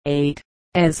8.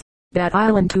 As that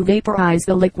island to vaporize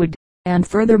the liquid, and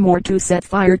furthermore to set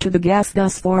fire to the gas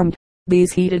thus formed.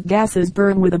 These heated gases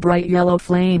burn with a bright yellow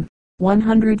flame.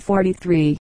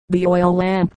 143. The oil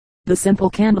lamp. The simple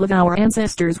candle of our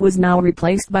ancestors was now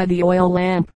replaced by the oil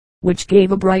lamp, which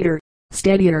gave a brighter,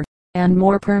 steadier, and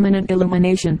more permanent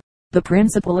illumination. The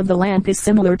principle of the lamp is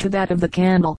similar to that of the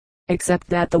candle, except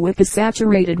that the wick is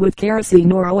saturated with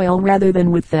kerosene or oil rather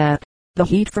than with that. The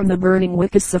heat from the burning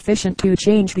wick is sufficient to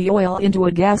change the oil into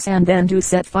a gas and then to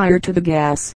set fire to the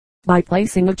gas. By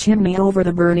placing a chimney over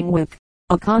the burning wick,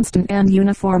 a constant and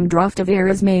uniform draught of air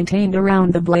is maintained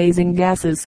around the blazing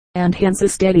gases, and hence a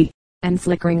steady and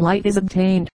flickering light is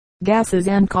obtained. Gases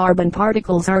and carbon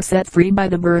particles are set free by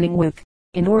the burning wick,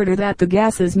 in order that the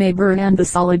gases may burn and the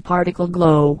solid particle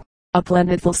glow. A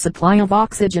plentiful supply of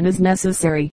oxygen is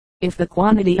necessary. If the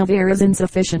quantity of air is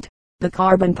insufficient, the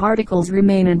carbon particles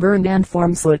remain unburned and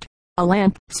form soot. A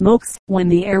lamp smokes when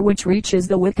the air which reaches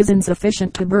the wick is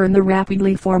insufficient to burn the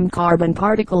rapidly formed carbon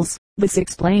particles. This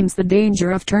explains the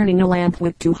danger of turning a lamp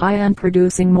wick too high and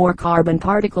producing more carbon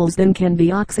particles than can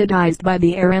be oxidized by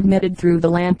the air admitted through the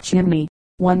lamp chimney.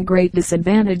 One great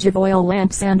disadvantage of oil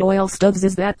lamps and oil stoves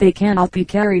is that they cannot be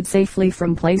carried safely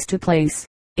from place to place.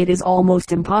 It is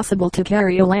almost impossible to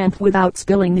carry a lamp without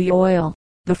spilling the oil.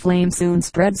 The flame soon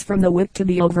spreads from the wick to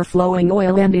the overflowing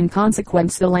oil, and in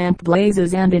consequence the lamp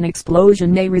blazes and an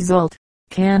explosion may result.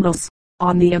 Candles,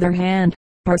 on the other hand,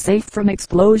 are safe from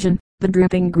explosion. The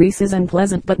dripping grease is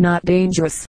unpleasant but not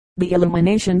dangerous. The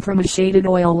illumination from a shaded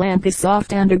oil lamp is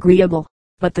soft and agreeable,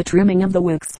 but the trimming of the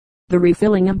wicks, the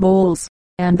refilling of bowls,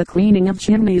 and the cleaning of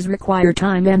chimneys require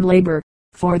time and labor.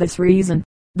 For this reason,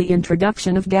 the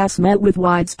introduction of gas met with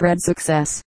widespread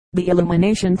success. The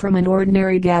illumination from an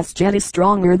ordinary gas jet is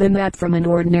stronger than that from an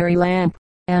ordinary lamp,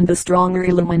 and the stronger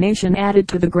illumination added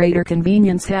to the greater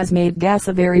convenience has made gas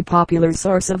a very popular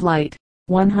source of light.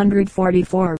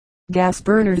 144. Gas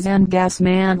burners and gas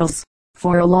mantles.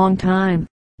 For a long time,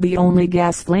 the only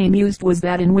gas flame used was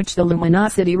that in which the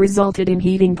luminosity resulted in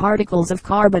heating particles of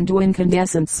carbon to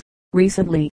incandescence.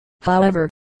 Recently, however,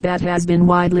 that has been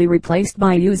widely replaced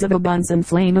by use of a Bunsen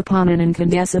flame upon an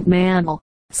incandescent mantle,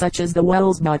 such as the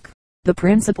Welsbach. The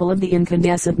principle of the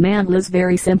incandescent mantle is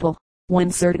very simple. When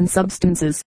certain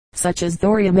substances, such as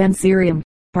thorium and cerium,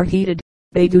 are heated,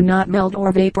 they do not melt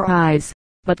or vaporize,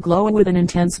 but glow with an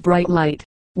intense bright light.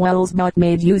 Welsbach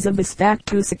made use of this fact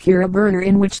to secure a burner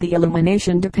in which the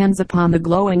illumination depends upon the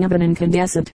glowing of an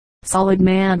incandescent, solid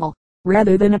mantle,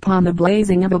 rather than upon the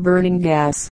blazing of a burning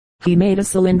gas. He made a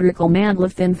cylindrical mantle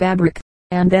of thin fabric,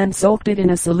 and then soaked it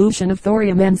in a solution of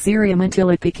thorium and cerium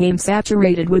until it became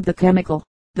saturated with the chemical.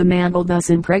 The mantle thus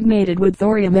impregnated with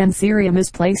thorium and cerium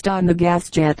is placed on the gas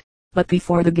jet, but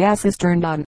before the gas is turned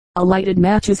on, a lighted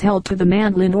match is held to the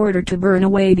mantle in order to burn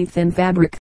away the thin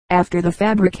fabric. After the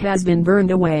fabric has been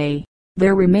burned away,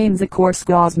 there remains a coarse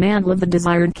gauze mantle of the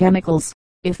desired chemicals.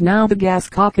 If now the gas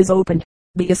cock is opened,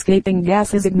 the escaping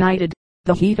gas is ignited.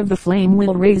 The heat of the flame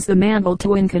will raise the mantle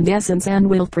to incandescence and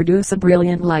will produce a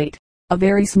brilliant light. A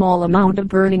very small amount of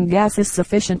burning gas is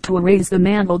sufficient to raise the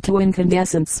mantle to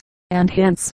incandescence, and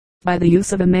hence, by the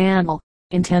use of a mantle,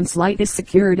 intense light is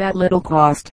secured at little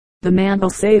cost. The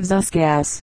mantle saves us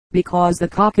gas, because the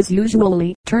cock is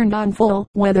usually turned on full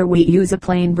whether we use a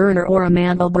plain burner or a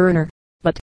mantle burner.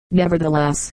 But,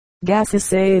 nevertheless, gas is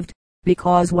saved,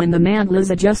 because when the mantle is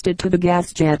adjusted to the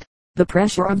gas jet, the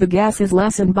pressure of the gas is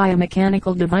lessened by a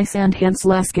mechanical device and hence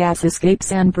less gas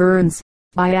escapes and burns.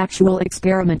 By actual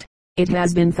experiment, it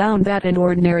has been found that an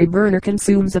ordinary burner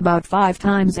consumes about 5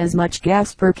 times as much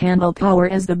gas per candle power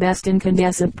as the best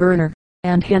incandescent burner,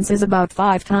 and hence is about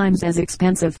 5 times as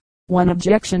expensive. One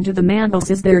objection to the mantles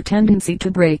is their tendency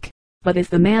to break, but if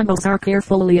the mantles are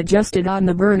carefully adjusted on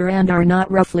the burner and are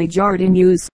not roughly jarred in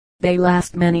use, they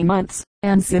last many months,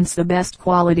 and since the best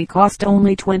quality cost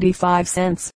only 25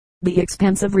 cents, the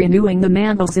expense of renewing the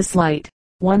mantles is slight.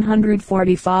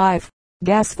 145.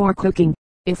 Gas for cooking.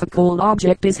 If a cold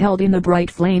object is held in the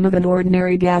bright flame of an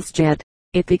ordinary gas jet,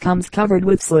 it becomes covered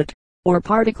with soot, or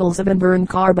particles of unburned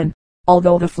carbon.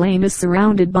 Although the flame is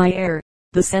surrounded by air,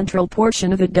 the central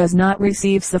portion of it does not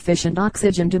receive sufficient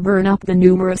oxygen to burn up the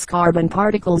numerous carbon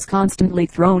particles constantly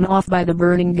thrown off by the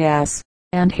burning gas,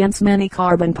 and hence many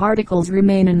carbon particles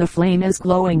remain in the flame as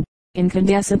glowing,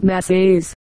 incandescent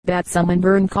masses. That some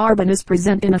unburned carbon is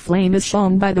present in a flame is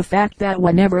shown by the fact that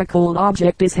whenever a cold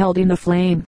object is held in the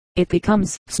flame, it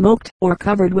becomes smoked or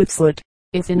covered with soot.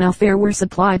 If enough air were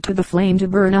supplied to the flame to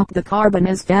burn up the carbon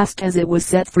as fast as it was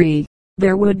set free,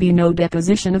 there would be no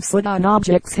deposition of soot on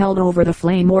objects held over the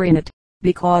flame or in it,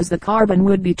 because the carbon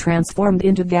would be transformed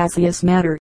into gaseous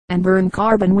matter, and burn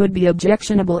carbon would be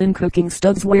objectionable in cooking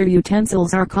stoves where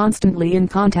utensils are constantly in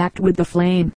contact with the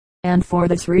flame, and for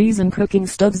this reason cooking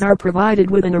stoves are provided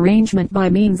with an arrangement by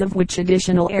means of which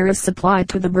additional air is supplied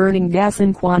to the burning gas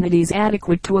in quantities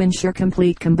adequate to ensure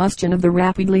complete combustion of the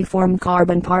rapidly formed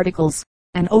carbon particles.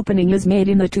 An opening is made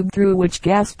in the tube through which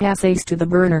gas passes to the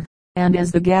burner, and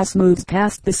as the gas moves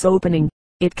past this opening,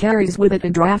 it carries with it a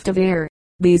draft of air.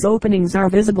 These openings are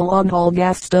visible on all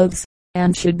gas stoves,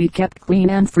 and should be kept clean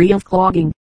and free of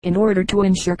clogging, in order to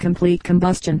ensure complete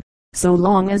combustion. So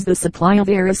long as the supply of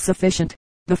air is sufficient,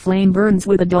 the flame burns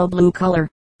with a dull blue color,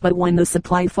 but when the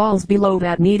supply falls below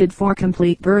that needed for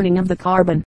complete burning of the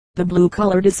carbon, the blue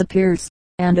color disappears,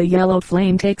 and a yellow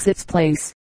flame takes its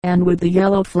place, and with the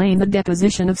yellow flame the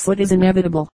deposition of soot is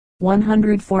inevitable.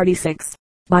 146.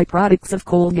 Byproducts of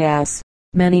coal gas.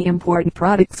 Many important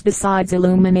products besides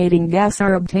illuminating gas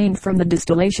are obtained from the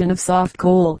distillation of soft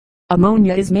coal.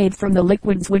 Ammonia is made from the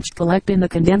liquids which collect in the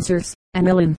condensers.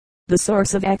 Aniline, the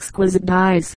source of exquisite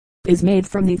dyes, is made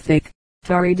from the thick,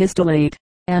 tarry distillate,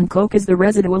 and coke is the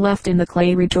residue left in the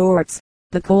clay retorts.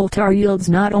 The coal tar yields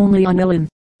not only aniline,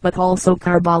 but also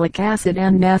carbolic acid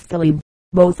and naphthalene,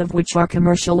 both of which are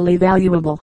commercially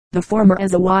valuable, the former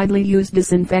as a widely used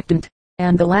disinfectant,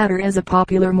 and the latter as a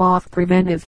popular moth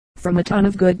preventive. From a ton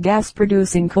of good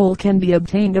gas-producing coal can be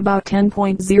obtained about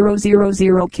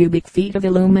 10.000 cubic feet of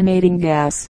illuminating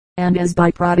gas, and as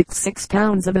byproducts 6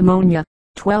 pounds of ammonia,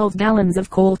 12 gallons of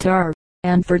coal tar,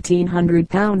 and 1,300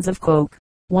 pounds of coke.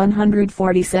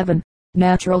 147.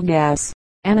 Natural gas.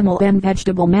 Animal and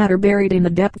vegetable matter buried in the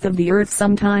depth of the earth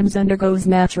sometimes undergoes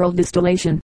natural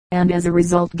distillation, and as a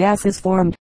result gas is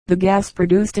formed. The gas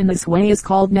produced in this way is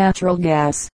called natural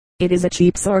gas. It is a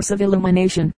cheap source of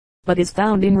illumination, but is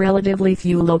found in relatively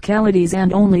few localities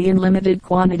and only in limited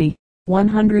quantity.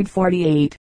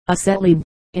 148. Acetylene.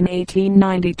 In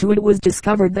 1892 it was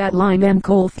discovered that lime and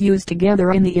coal fused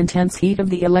together in the intense heat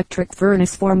of the electric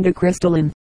furnace formed a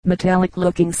crystalline,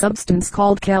 metallic-looking substance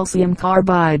called calcium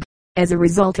carbide. As a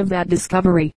result of that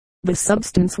discovery, the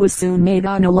substance was soon made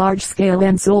on a large scale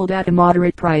and sold at a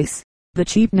moderate price. The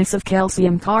cheapness of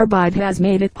calcium carbide has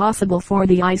made it possible for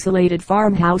the isolated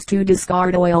farmhouse to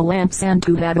discard oil lamps and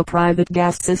to have a private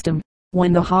gas system.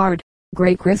 When the hard,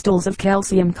 gray crystals of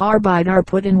calcium carbide are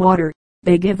put in water,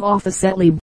 they give off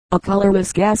acetylene, a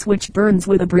colorless gas which burns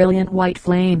with a brilliant white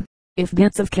flame. If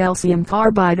bits of calcium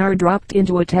carbide are dropped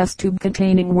into a test tube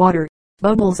containing water,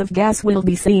 bubbles of gas will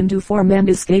be seen to form and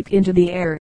escape into the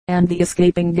air, and the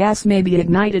escaping gas may be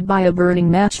ignited by a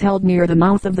burning match held near the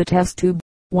mouth of the test tube.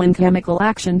 When chemical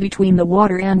action between the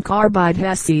water and carbide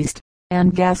has ceased,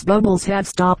 and gas bubbles have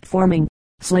stopped forming,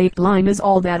 slaked lime is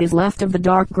all that is left of the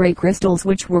dark gray crystals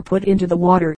which were put into the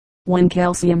water. When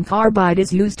calcium carbide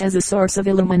is used as a source of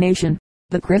illumination,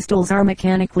 the crystals are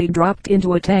mechanically dropped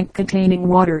into a tank containing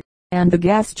water, and the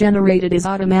gas generated is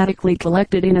automatically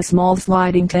collected in a small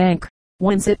sliding tank,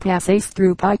 whence it passes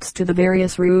through pipes to the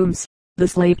various rooms. The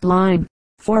slaked lime,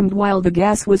 formed while the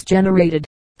gas was generated,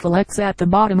 collects at the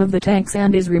bottom of the tanks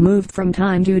and is removed from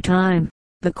time to time.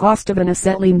 The cost of an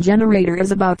acetylene generator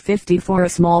is about 50 for a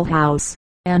small house,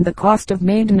 and the cost of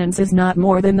maintenance is not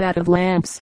more than that of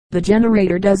lamps. The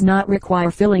generator does not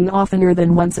require filling oftener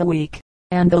than once a week,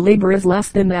 and the labor is less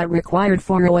than that required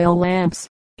for oil lamps.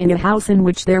 In a house in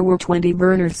which there were 20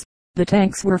 burners, the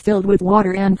tanks were filled with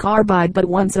water and carbide but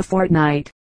once a fortnight.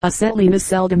 Acetylene is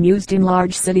seldom used in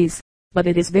large cities, but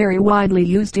it is very widely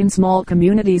used in small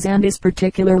communities and is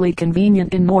particularly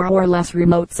convenient in more or less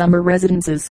remote summer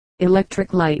residences.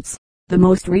 Electric lights. The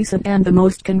most recent and the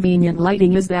most convenient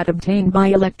lighting is that obtained by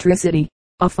electricity.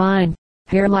 A fine,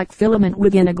 hair-like filament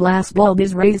within a glass bulb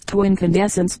is raised to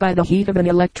incandescence by the heat of an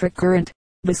electric current.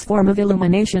 This form of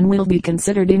illumination will be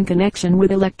considered in connection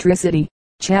with electricity.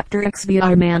 Chapter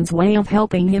XVI Man's Way of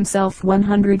Helping Himself.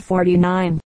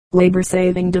 149.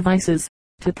 Labor-saving devices.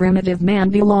 To primitive man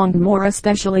belonged more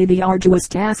especially the arduous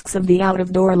tasks of the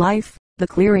out-of-door life, the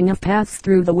clearing of paths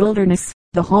through the wilderness,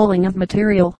 the hauling of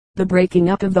material, the breaking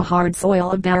up of the hard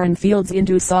soil of barren fields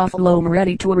into soft loam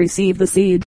ready to receive the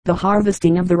seed, the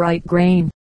harvesting of the ripe grain,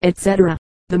 etc.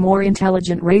 The more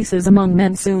intelligent races among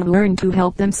men soon learned to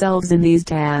help themselves in these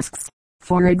tasks.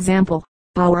 For example,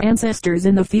 our ancestors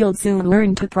in the field soon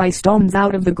learned to pry stones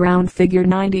out of the ground. Figure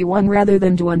 91 rather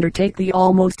than to undertake the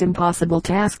almost impossible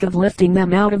task of lifting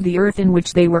them out of the earth in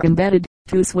which they were embedded,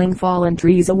 to swing fallen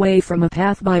trees away from a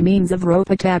path by means of rope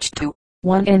attached to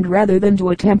one end rather than to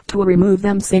attempt to remove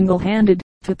them single-handed,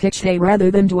 to pitch hay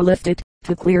rather than to lift it,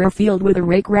 to clear a field with a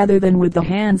rake rather than with the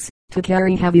hands, to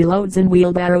carry heavy loads in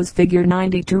wheelbarrows. Figure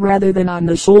 92 rather than on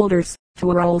the shoulders,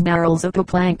 to roll barrels up a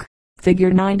plank.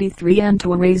 Figure 93 and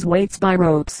to raise weights by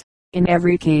ropes. in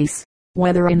every case,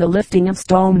 whether in the lifting of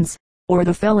stones, or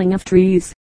the felling of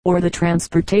trees, or the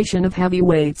transportation of heavy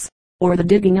weights, or the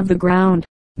digging of the ground.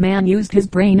 Man used his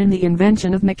brain in the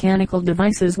invention of mechanical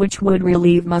devices which would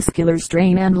relieve muscular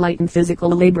strain and lighten physical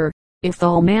labor. If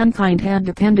all mankind had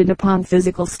depended upon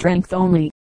physical strength only,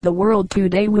 the world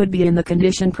today would be in the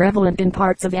condition prevalent in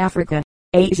parts of Africa,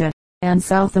 Asia, and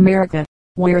South America,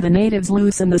 where the natives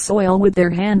loosen the soil with their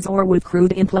hands or with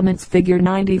crude implements figure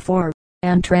 94,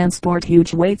 and transport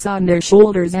huge weights on their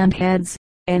shoulders and heads.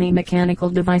 Any mechanical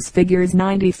device figures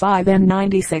 95 and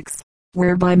 96,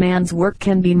 whereby man's work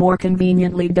can be more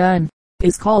conveniently done,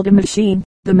 is called a machine.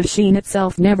 The machine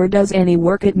itself never does any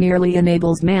work, it merely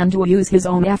enables man to use his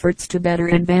own efforts to better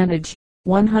advantage.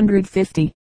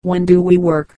 150. When do we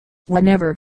work?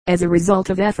 Whenever, as a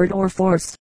result of effort or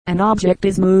force, an object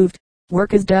is moved,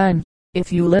 work is done.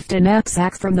 If you lift a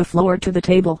knapsack from the floor to the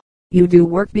table, you do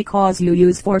work because you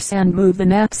use force and move the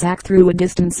knapsack through a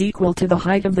distance equal to the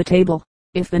height of the table.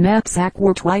 If the knapsack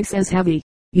were twice as heavy,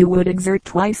 you would exert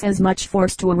twice as much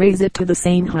force to raise it to the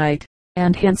same height,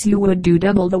 and hence you would do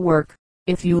double the work.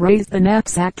 If you raised the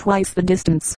knapsack twice the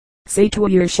distance, say to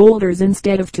your shoulders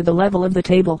instead of to the level of the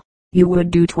table, you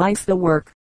would do twice the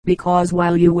work, because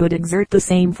while you would exert the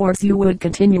same force you would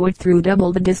continue it through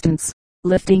double the distance.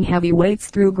 Lifting heavy weights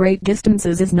through great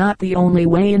distances is not the only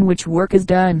way in which work is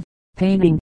done.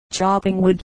 Painting, chopping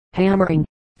wood, hammering,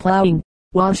 plowing,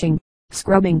 washing,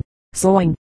 scrubbing,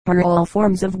 sewing, are all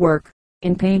forms of work.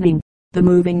 In painting, the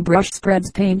moving brush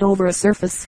spreads paint over a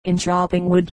surface. In chopping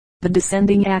wood, the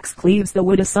descending axe cleaves the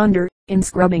wood asunder. In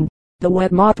scrubbing, the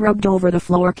wet mop rubbed over the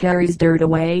floor carries dirt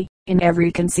away. In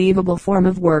every conceivable form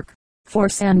of work,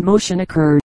 force and motion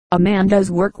occur. A man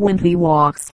does work when he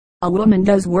walks. A woman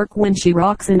does work when she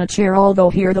rocks in a chair, although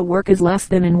here the work is less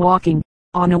than in walking.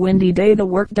 On a windy day the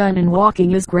work done in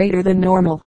walking is greater than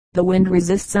normal. The wind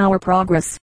resists our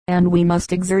progress, and we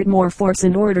must exert more force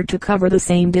in order to cover the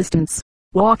same distance.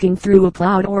 Walking through a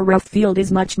plowed or rough field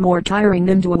is much more tiring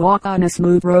than to walk on a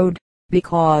smooth road,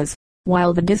 because,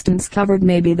 while the distance covered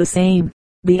may be the same,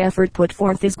 the effort put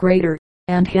forth is greater,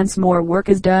 and hence more work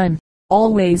is done.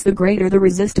 Always the greater the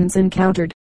resistance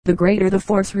encountered, the greater the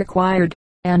force required,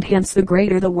 and hence the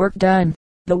greater the work done.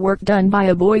 The work done by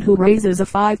a boy who raises a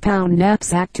 5-pound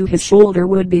knapsack to his shoulder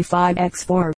would be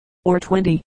 5x4, or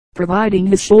 20, providing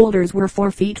his shoulders were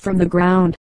 4 feet from the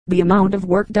ground. The amount of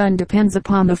work done depends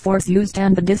upon the force used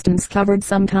and the distance covered,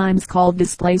 sometimes called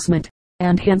displacement,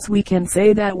 and hence we can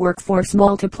say that work force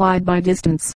multiplied by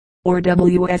distance, or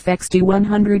WFXT.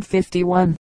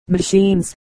 151.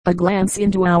 Machines. A glance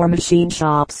into our machine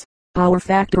shops, our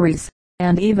factories,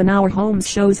 and even our homes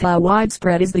shows how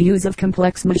widespread is the use of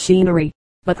complex machinery.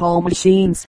 But all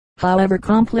machines, however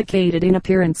complicated in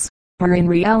appearance, are in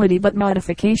reality but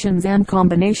modifications and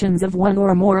combinations of one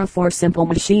or more of 4 simple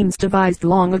machines devised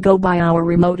long ago by our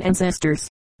remote ancestors.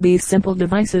 These simple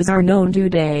devices are known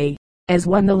today as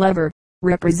 1. The lever,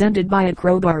 represented by a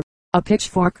crowbar, a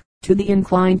pitchfork, to the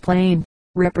inclined plane,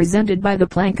 represented by the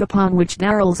plank upon which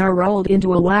barrels are rolled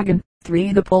into a wagon.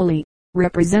 3. The pulley,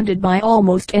 represented by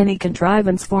almost any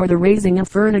contrivance for the raising of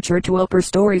furniture to upper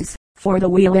stories. 4. The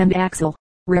wheel and axle,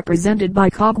 represented by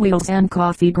cogwheels and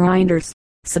coffee grinders.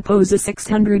 Suppose a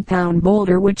 600-pound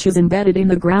boulder which is embedded in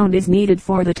the ground is needed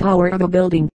for the tower of a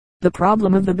building. The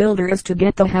problem of the builder is to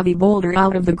get the heavy boulder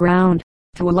out of the ground,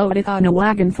 to load it on a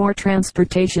wagon for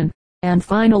transportation, and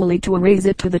finally to raise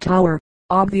it to the tower.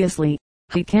 Obviously,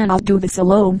 he cannot do this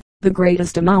alone. The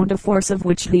greatest amount of force of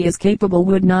which he is capable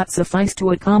would not suffice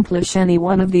to accomplish any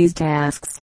one of these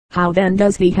tasks. How then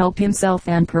does he help himself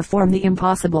and perform the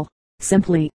impossible?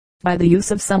 Simply, by the use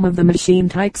of some of the machine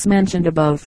types mentioned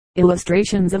above,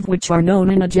 illustrations of which are known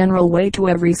in a general way to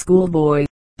every schoolboy.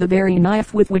 The very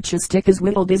knife with which a stick is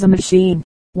whittled is a machine.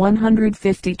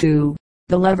 152.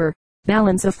 The lever,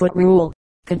 balance a foot rule,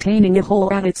 containing a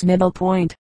hole at its middle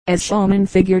point, as shown in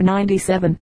figure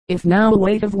 97. If now a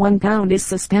weight of 1 pound is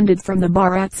suspended from the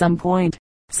bar at some point,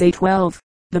 say 12,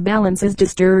 the balance is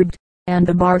disturbed, and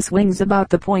the bar swings about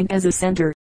the point as a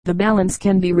center. The balance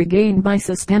can be regained by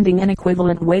suspending an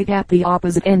equivalent weight at the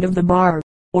opposite end of the bar,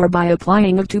 or by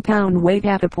applying a 2-pound weight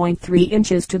at a point 3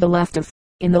 inches to the left of.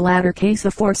 In the latter case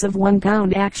a force of 1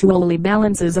 pound actually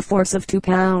balances a force of 2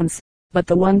 pounds, but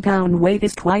the 1 pound weight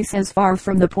is twice as far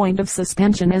from the point of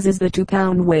suspension as is the 2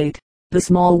 pound weight. The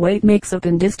small weight makes up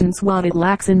in distance what it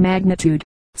lacks in magnitude.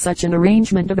 Such an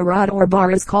arrangement of a rod or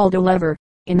bar is called a lever.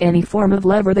 In any form of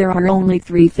lever there are only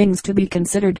 3 things to be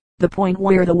considered: the point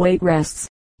where the weight rests,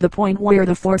 the point where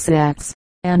the force acts,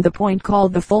 and the point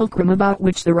called the fulcrum about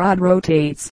which the rod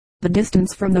rotates. The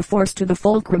distance from the force to the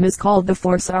fulcrum is called the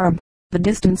force arm. The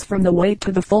distance from the weight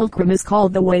to the fulcrum is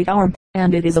called the weight arm,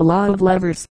 and it is a law of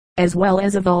levers, as well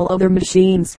as of all other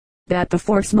machines, that the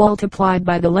force multiplied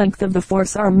by the length of the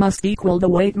force arm must equal the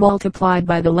weight multiplied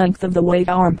by the length of the weight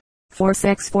arm. Force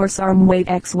x force arm weight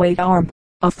x weight arm.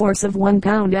 A force of 1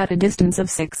 pound at a distance of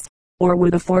 6, or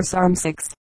with a force arm 6,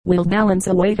 will balance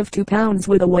a weight of 2 pounds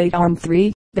with a weight arm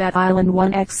 3, that island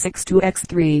 1x6 to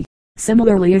x3.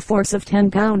 Similarly, a force of 10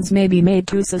 pounds may be made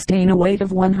to sustain a weight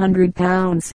of 100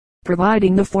 pounds,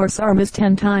 providing the force arm is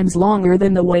 10 times longer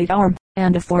than the weight arm,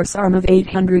 and a force arm of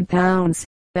 800 pounds,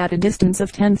 at a distance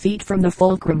of 10 feet from the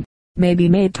fulcrum, may be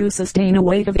made to sustain a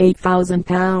weight of 8,000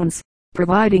 pounds,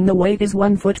 providing the weight is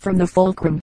 1 foot from the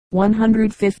fulcrum.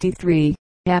 153.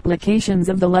 Applications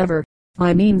of the lever.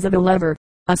 By means of a lever,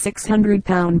 a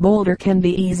 600-pound boulder can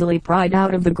be easily pried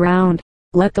out of the ground.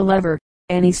 Let the lever,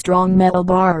 any strong metal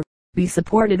bar, be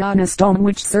supported on a stone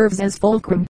which serves as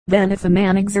fulcrum. Then if a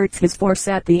man exerts his force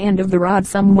at the end of the rod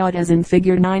somewhat as in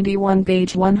figure 91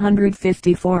 page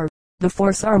 154, the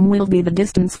force arm will be the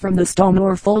distance from the stone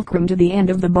or fulcrum to the end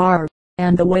of the bar,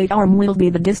 and the weight arm will be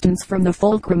the distance from the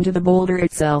fulcrum to the boulder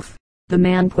itself. The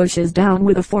man pushes down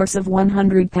with a force of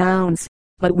 100 pounds,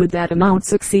 but with that amount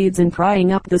succeeds in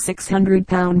prying up the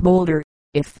 600-pound boulder.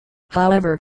 If,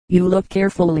 however, you look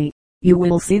carefully, you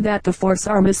will see that the force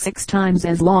arm is 6 times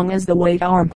as long as the weight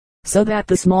arm, so that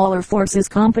the smaller force is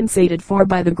compensated for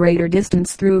by the greater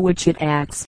distance through which it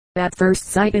acts. At first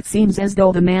sight it seems as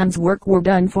though the man's work were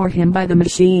done for him by the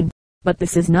machine, but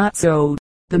this is not so.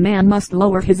 The man must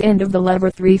lower his end of the lever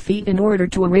 3 feet in order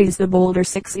to raise the boulder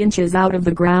 6 inches out of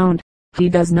the ground. He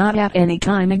does not at any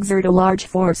time exert a large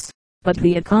force, but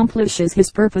he accomplishes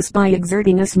his purpose by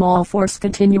exerting a small force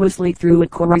continuously through a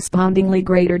correspondingly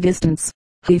greater distance.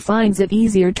 He finds it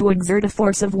easier to exert a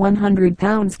force of 100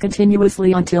 pounds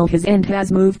continuously until his end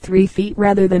has moved 3 feet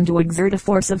rather than to exert a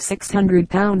force of 600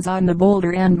 pounds on the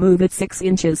boulder and move it 6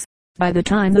 inches. By the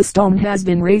time the stone has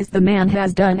been raised the man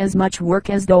has done as much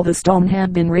work as though the stone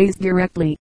had been raised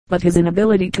directly, but his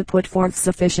inability to put forth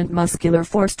sufficient muscular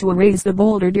force to raise the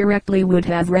boulder directly would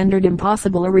have rendered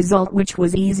impossible a result which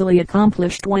was easily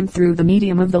accomplished when through the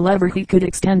medium of the lever he could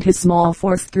extend his small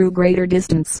force through greater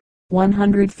distance.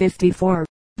 154.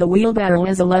 The wheelbarrow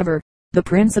as a lever. The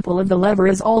principle of the lever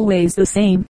is always the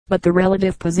same, but the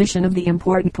relative position of the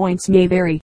important points may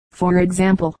vary. For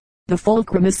example, the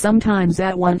fulcrum is sometimes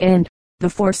at one end, the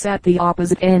force at the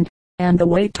opposite end, and the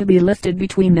weight to be lifted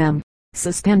between them.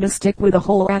 Suspend a stick with a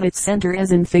hole at its center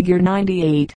as in figure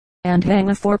 98, and hang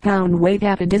a 4-pound weight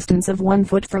at a distance of 1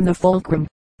 foot from the fulcrum,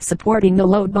 supporting the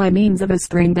load by means of a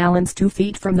spring balance 2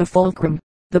 feet from the fulcrum.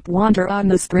 The pointer on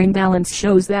the spring balance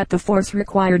shows that the force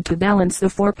required to balance the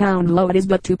 4-pound load is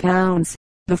but 2 pounds.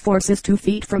 The force is 2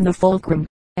 feet from the fulcrum,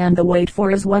 and the weight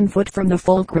is 1 foot from the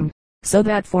fulcrum, so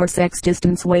that force x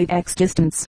distance weight x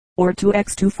distance, or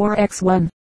 2x2 4x1.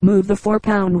 Move the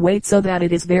 4-pound weight so that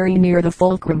it is very near the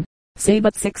fulcrum, say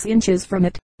but 6 inches from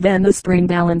it, then the spring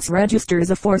balance registers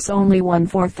a force only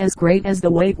 1/4 as great as the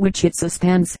weight which it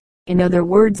suspends. In other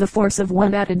words, a force of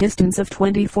 1 at a distance of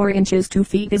 24 inches 2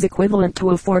 feet is equivalent to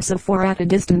a force of 4 at a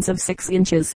distance of 6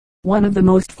 inches. One of the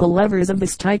most full levers of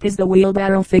this type is the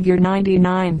wheelbarrow figure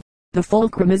 99. The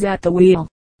fulcrum is at the wheel.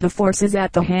 The force is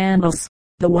at the handles.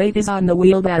 The weight is on the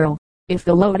wheelbarrow. If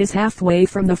the load is halfway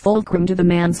from the fulcrum to the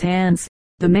man's hands,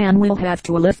 the man will have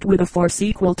to lift with a force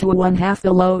equal to 1/2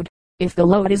 the load. If the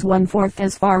load is 1/4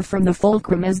 as far from the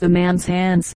fulcrum as the man's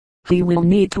hands, he will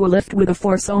need to lift with a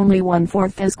force only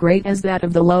 1/4 as great as that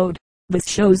of the load. This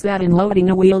shows that in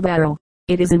loading a wheelbarrow,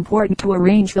 it is important to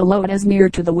arrange the load as near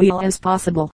to the wheel as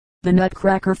possible. The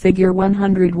nutcracker figure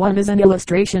 101 is an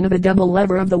illustration of a double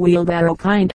lever of the wheelbarrow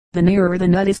kind. The nearer the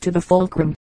nut is to the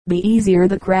fulcrum, the easier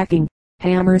the cracking.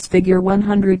 Hammers figure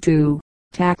 102.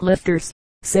 Tack lifters,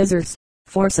 scissors,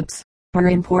 forceps, are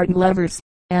important levers.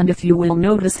 And if you will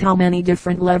notice how many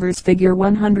different levers figure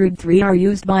 103 are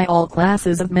used by all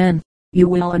classes of men, you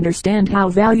will understand how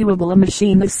valuable a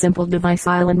machine this simple device.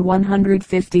 Island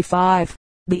 155.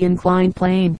 The inclined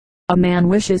plane. A man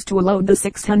wishes to load the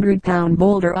 600-pound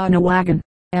boulder on a wagon,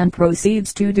 and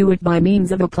proceeds to do it by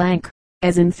means of a plank,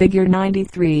 as in figure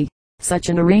 93. Such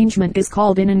an arrangement is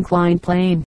called an inclined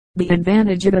plane. The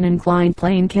advantage of an inclined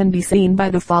plane can be seen by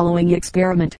the following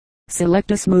experiment.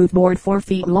 Select a smooth board 4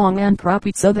 feet long and prop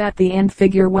it so that the end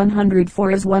figure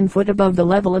 104 is 1 foot above the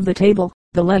level of the table.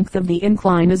 The length of the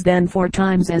incline is then 4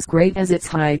 times as great as its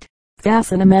height.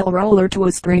 Fasten a metal roller to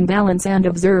a spring balance and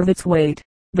observe its weight.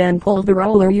 Then pull the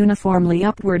roller uniformly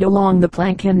upward along the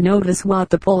plank and notice what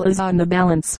the pull is on the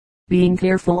balance, being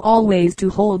careful always to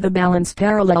hold the balance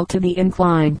parallel to the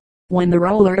incline. When the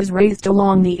roller is raised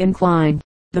along the incline,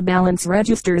 The balance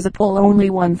registers a pull only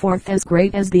 1/4 as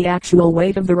great as the actual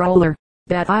weight of the roller.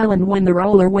 That island when the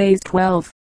roller weighs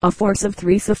 12, a force of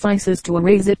 3 suffices to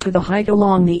raise it to the height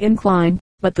along the incline,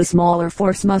 but the smaller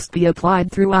force must be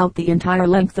applied throughout the entire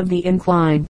length of the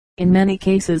incline. In many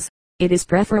cases, it is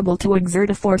preferable to exert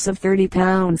a force of 30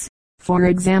 pounds, for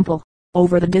example,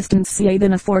 over the distance C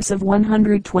than a force of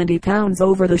 120 pounds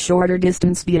over the shorter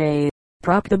distance B.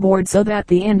 Prop the board so that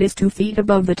the end is 2 feet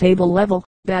above the table level.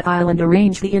 That island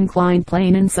arrange the inclined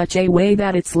plane in such a way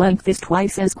that its length is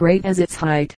twice as great as its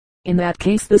height. In that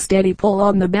case the steady pull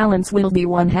on the balance will be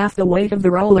 1/2 the weight of the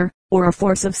roller, or a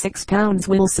force of 6 pounds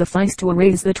will suffice to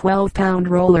raise the 12-pound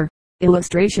roller.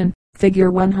 Illustration, figure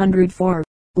 104.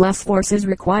 Less force is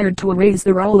required to raise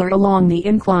the roller along the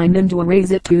incline than to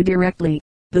raise it too directly.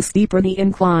 The steeper the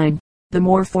incline, the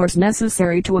more force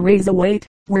necessary to raise a weight,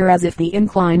 whereas if the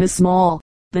incline is small,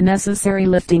 the necessary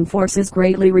lifting force is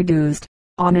greatly reduced.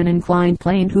 On an inclined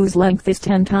plane whose length is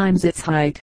 10 times its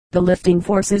height, the lifting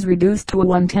force is reduced to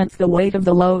 1/10 the weight of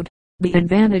the load. The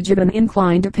advantage of an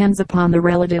incline depends upon the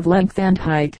relative length and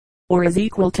height, or is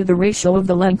equal to the ratio of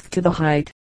the length to the height.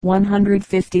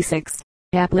 156.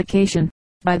 Application.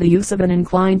 By the use of an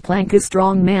inclined plank a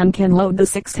strong man can load the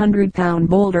 600-pound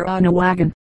boulder on a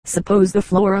wagon. Suppose the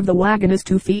floor of the wagon is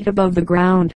 2 feet above the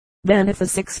ground. Then if a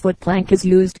 6-foot plank is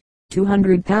used,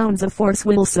 200 pounds of force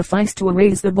will suffice to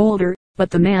raise the boulder,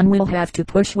 but the man will have to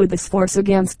push with this force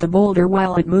against the boulder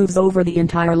while it moves over the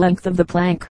entire length of the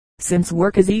plank. Since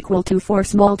work is equal to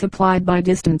force multiplied by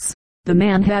distance, the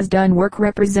man has done work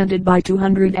represented by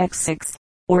 200 x 6,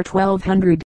 or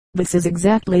 1200. This is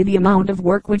exactly the amount of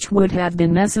work which would have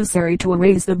been necessary to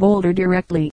raise the boulder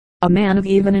directly. A man of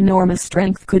even enormous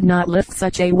strength could not lift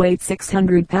such a weight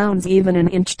 600 pounds even an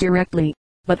inch directly.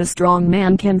 But a strong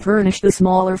man can furnish the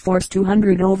smaller force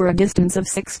 200 over a distance of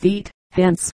 6 feet.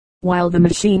 Hence, while the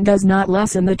machine does not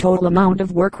lessen the total amount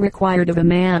of work required of a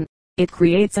man, it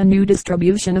creates a new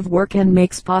distribution of work and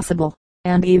makes possible,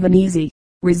 and even easy,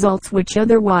 results which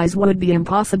otherwise would be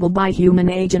impossible by human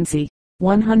agency.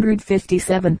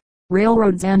 157.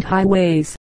 Railroads and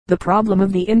highways. The problem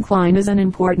of the incline is an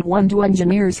important one to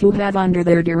engineers who have under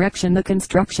their direction the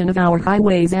construction of our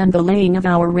highways and the laying of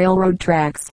our railroad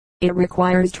tracks. It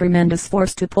requires tremendous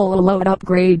force to pull a load up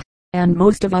grade, and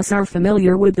most of us are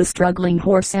familiar with the struggling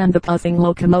horse and the puffing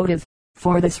locomotive.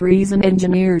 For this reason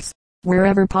engineers,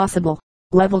 wherever possible,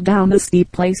 level down the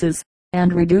steep places,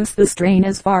 and reduce the strain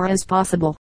as far as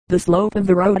possible. The slope of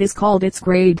the road is called its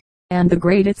grade, and the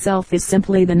grade itself is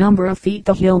simply the number of feet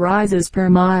the hill rises per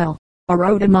mile. A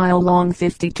road a mile long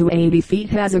 50 to 80 feet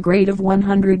has a grade of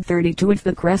 132 if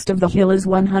the crest of the hill is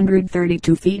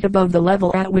 132 feet above the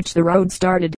level at which the road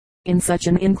started. In such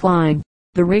an incline,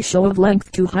 the ratio of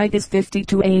length to height is 50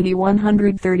 to 80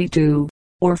 132,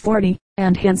 or 40,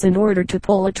 and hence in order to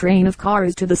pull a train of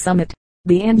cars to the summit,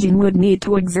 the engine would need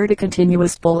to exert a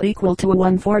continuous pull equal to a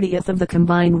 1/40th of the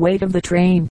combined weight of the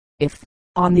train. If,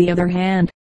 on the other hand,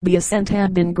 the ascent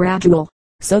had been gradual,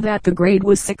 so that the grade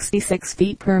was 66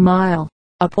 feet per mile,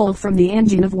 a pull from the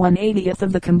engine of 1/80th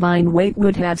of the combined weight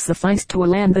would have sufficed to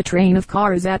land the train of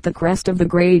cars at the crest of the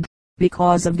grade.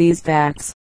 Because of these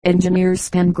facts, engineers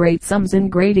spend great sums in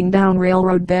grading down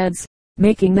railroad beds,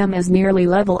 making them as nearly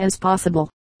level as possible.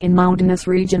 In mountainous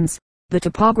regions, the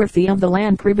topography of the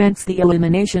land prevents the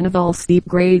elimination of all steep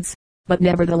grades, but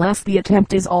nevertheless the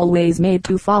attempt is always made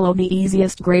to follow the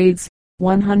easiest grades.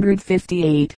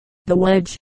 158. The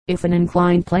wedge. If an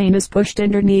inclined plane is pushed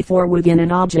underneath or within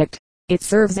an object, it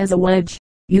serves as a wedge.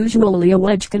 Usually a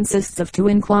wedge consists of 2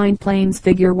 inclined planes.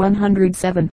 Figure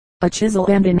 107. A chisel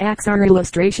and an axe are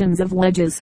illustrations of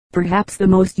wedges. Perhaps the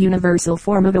most universal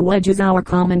form of a wedge is our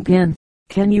common pin.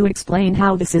 Can you explain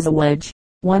how this is a wedge?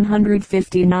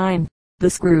 159. The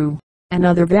screw.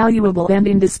 Another valuable and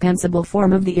indispensable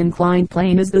form of the inclined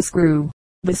plane is the screw.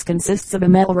 This consists of a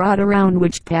metal rod around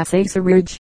which passes a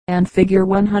ridge, and figure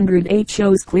 108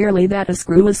 shows clearly that a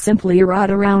screw is simply a rod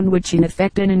around which in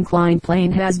effect an inclined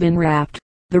plane has been wrapped.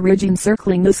 The ridge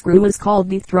encircling the screw is called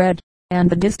the thread, and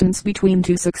the distance between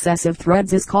 2 successive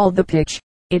threads is called the pitch.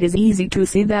 It is easy to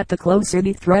see that the closer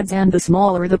the threads and the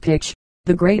smaller the pitch,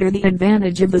 the greater the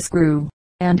advantage of the screw,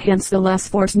 and hence the less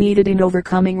force needed in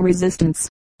overcoming resistance.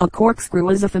 A corkscrew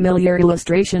is a familiar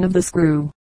illustration of the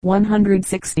screw.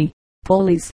 160.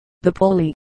 Pulleys. The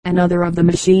pulley, another of the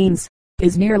machines,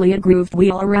 is merely a grooved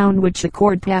wheel around which a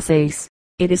cord passes.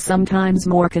 It is sometimes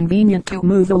more convenient to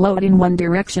move a load in one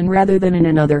direction rather than in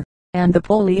another, and the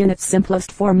pulley in its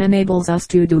simplest form enables us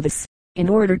to do this. In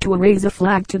order to raise a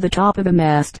flag to the top of a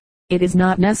mast, it is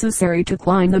not necessary to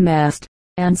climb the mast,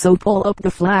 and so pull up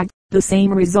the flag. The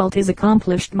same result is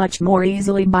accomplished much more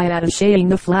easily by attaching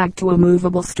the flag to a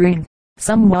movable string,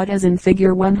 somewhat as in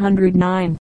figure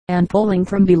 109, and pulling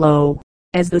from below.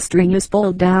 As the string is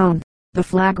pulled down, the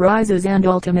flag rises and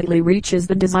ultimately reaches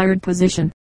the desired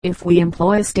position. If we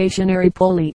employ a stationary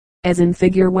pulley, as in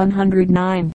figure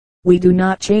 109, we do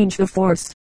not change the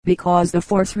force, because the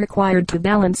force required to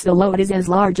balance the load is as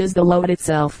large as the load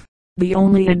itself. The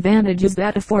only advantage is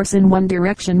that a force in one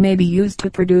direction may be used to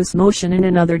produce motion in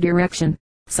another direction.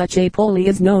 Such a pulley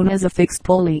is known as a fixed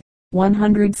pulley.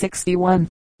 161.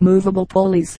 Movable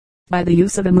pulleys. By the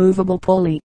use of a movable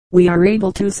pulley, we are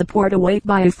able to support a weight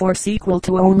by a force equal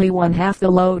to only one half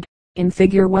the load. In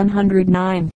figure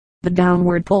 109, the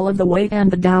downward pull of the weight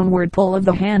and the downward pull of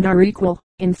the hand are equal.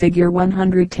 In figure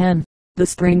 110, the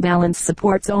spring balance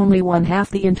supports only one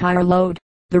half the entire load,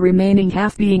 the remaining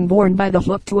half being borne by the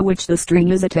hook to which the string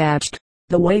is attached.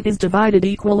 The weight is divided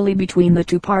equally between the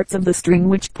two parts of the string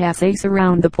which passes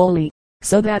around the pulley,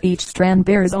 so that each strand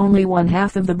bears only one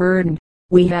half of the burden.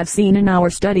 We have seen in our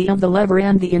study of the lever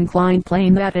and the inclined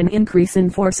plane that an increase in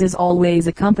force is always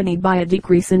accompanied by a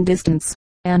decrease in distance,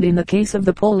 and in the case of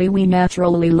the pulley we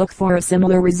naturally look for a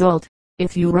similar result.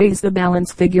 If you raise the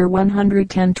balance figure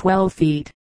 110 12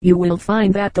 feet, you will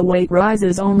find that the weight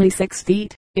rises only 6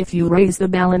 feet. If you raise the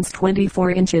balance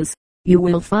 24 inches, you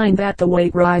will find that the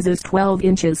weight rises 12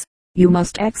 inches. You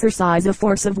must exercise a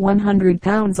force of 100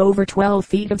 pounds over 12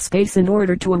 feet of space in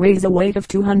order to raise a weight of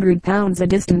 200 pounds a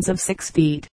distance of 6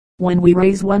 feet. When we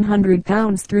raise 100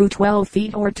 pounds through 12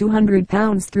 feet or 200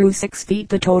 pounds through 6 feet,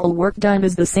 the total work done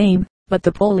is the same, but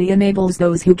the pulley enables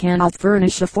those who cannot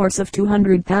furnish a force of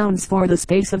 200 pounds for the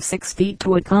space of 6 feet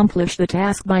to accomplish the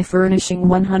task by furnishing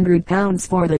 100 pounds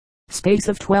for the space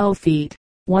of 12 feet.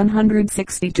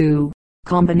 162.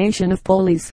 Combination of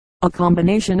pulleys. A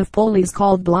combination of pulleys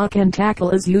called block and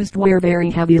tackle is used where very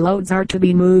heavy loads are to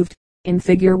be moved. In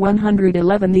figure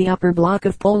 111 the upper block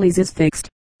of pulleys is fixed,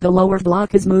 the lower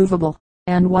block is movable,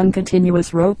 and one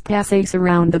continuous rope passes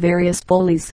around the various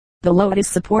pulleys. The load is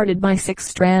supported by 6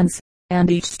 strands, and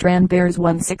each strand bears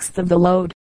 1/6 of the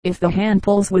load. If the hand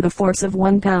pulls with a force of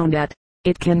 1 pound at,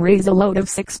 it can raise a load of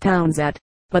 6 pounds at,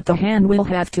 but the hand will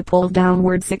have to pull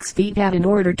downward 6 feet at in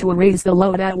order to raise the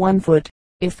load at 1 foot.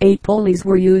 If 8 pulleys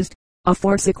were used, a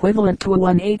force equivalent to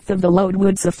 1/8 of the load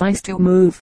would suffice to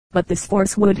move, but this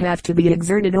force would have to be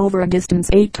exerted over a distance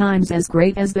 8 times as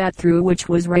great as that through which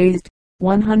was raised.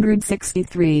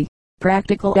 163.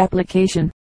 Practical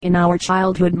application. In our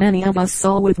childhood many of us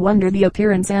saw with wonder the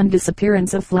appearance and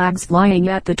disappearance of flags flying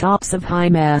at the tops of high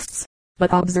masts,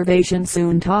 but observation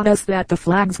soon taught us that the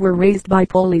flags were raised by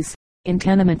pulleys. In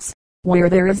tenements, where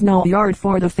there is no yard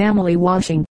for the family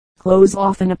washing, clothes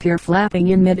often appear flapping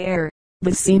in mid-air.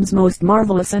 This seems most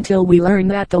marvelous until we learn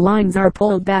that the lines are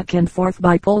pulled back and forth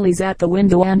by pulleys at the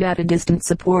window and at a distant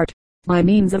support. By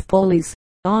means of pulleys,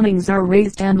 awnings are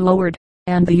raised and lowered,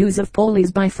 and the use of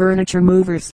pulleys by furniture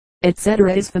movers,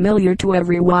 etc. is familiar to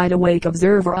every wide-awake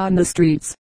observer on the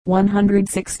streets.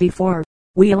 164.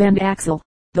 Wheel and axle.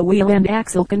 The wheel and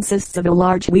axle consists of a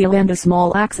large wheel and a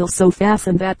small axle so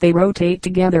fastened that they rotate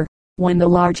together. When the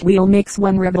large wheel makes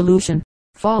 1 revolution,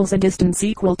 falls a distance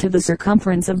equal to the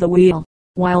circumference of the wheel,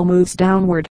 while moves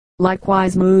downward,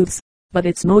 likewise moves, but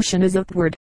its motion is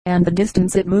upward, and the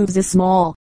distance it moves is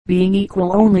small, being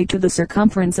equal only to the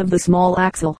circumference of the small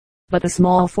axle. But a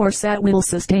small force at will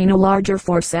sustain a larger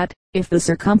force at, if the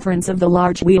circumference of the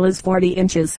large wheel is 40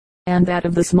 inches, and that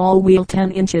of the small wheel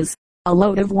 10 inches. A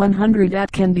load of 100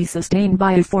 at can be sustained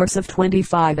by a force of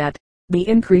 25 at. The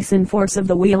increase in force of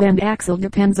the wheel and axle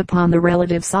depends upon the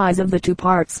relative size of the two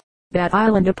parts, that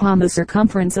island upon the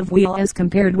circumference of wheel as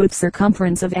compared with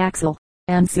circumference of axle,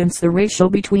 and since the ratio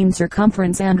between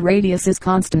circumference and radius is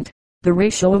constant, the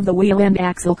ratio of the wheel and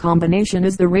axle combination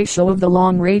is the ratio of the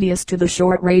long radius to the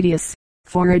short radius.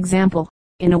 For example,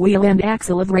 in a wheel and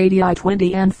axle of radii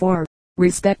 20 and 4,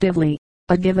 respectively,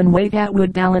 a given weight at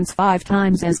would balance 5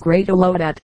 times as great a load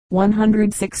at.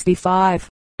 165.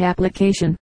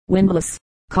 Application. Windlass.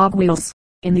 Cogwheels.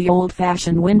 In the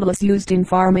old-fashioned windlass used in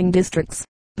farming districts,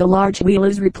 the large wheel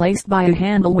is replaced by a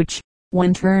handle which,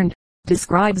 when turned,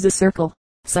 describes a circle.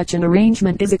 Such an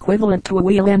arrangement is equivalent to a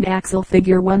wheel and axle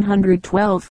figure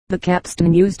 112. The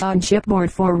capstan used on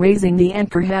shipboard for raising the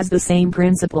anchor has the same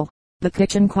principle. The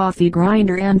kitchen coffee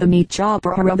grinder and the meat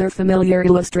chopper are other familiar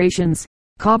illustrations.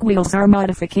 Cogwheels are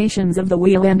modifications of the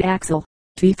wheel and axle.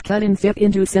 Teeth cut in fit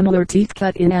into similar teeth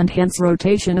cut in, and hence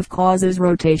rotation of causes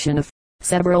rotation of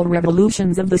several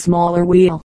revolutions of the smaller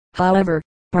wheel, however,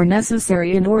 are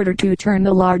necessary in order to turn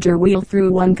the larger wheel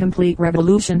through 1 complete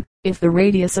revolution. If the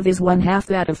radius of is 1/2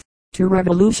 that of 2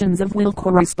 revolutions of will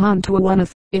correspond to a 1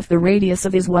 of, if the radius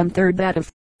of is 1/3 that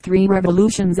of. 3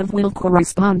 revolutions of will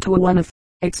correspond to a 1 of.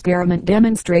 Experiment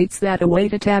demonstrates that a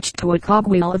weight attached to a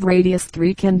cogwheel of radius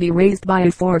 3 can be raised by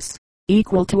a force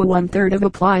equal to a 1/3 of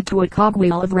applied to a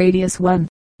cogwheel of radius 1.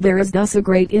 There is thus a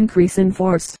great increase in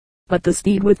force, but the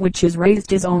speed with which is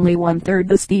raised is only 1/3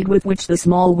 the speed with which the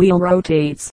small wheel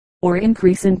rotates, or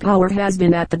increase in power has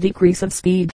been at the decrease of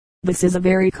speed. This is a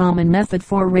very common method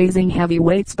for raising heavy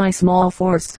weights by small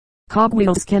force.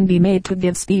 Cogwheels can be made to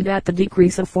give speed at the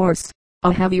decrease of force.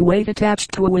 A heavy weight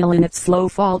attached to a wheel in its slow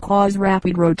fall cause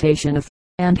rapid rotation of,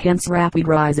 and hence rapid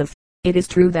rise of. It is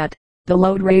true that the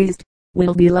load raised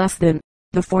will be less than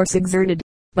the force exerted,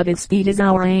 but if speed is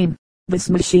our aim, this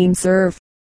machine serve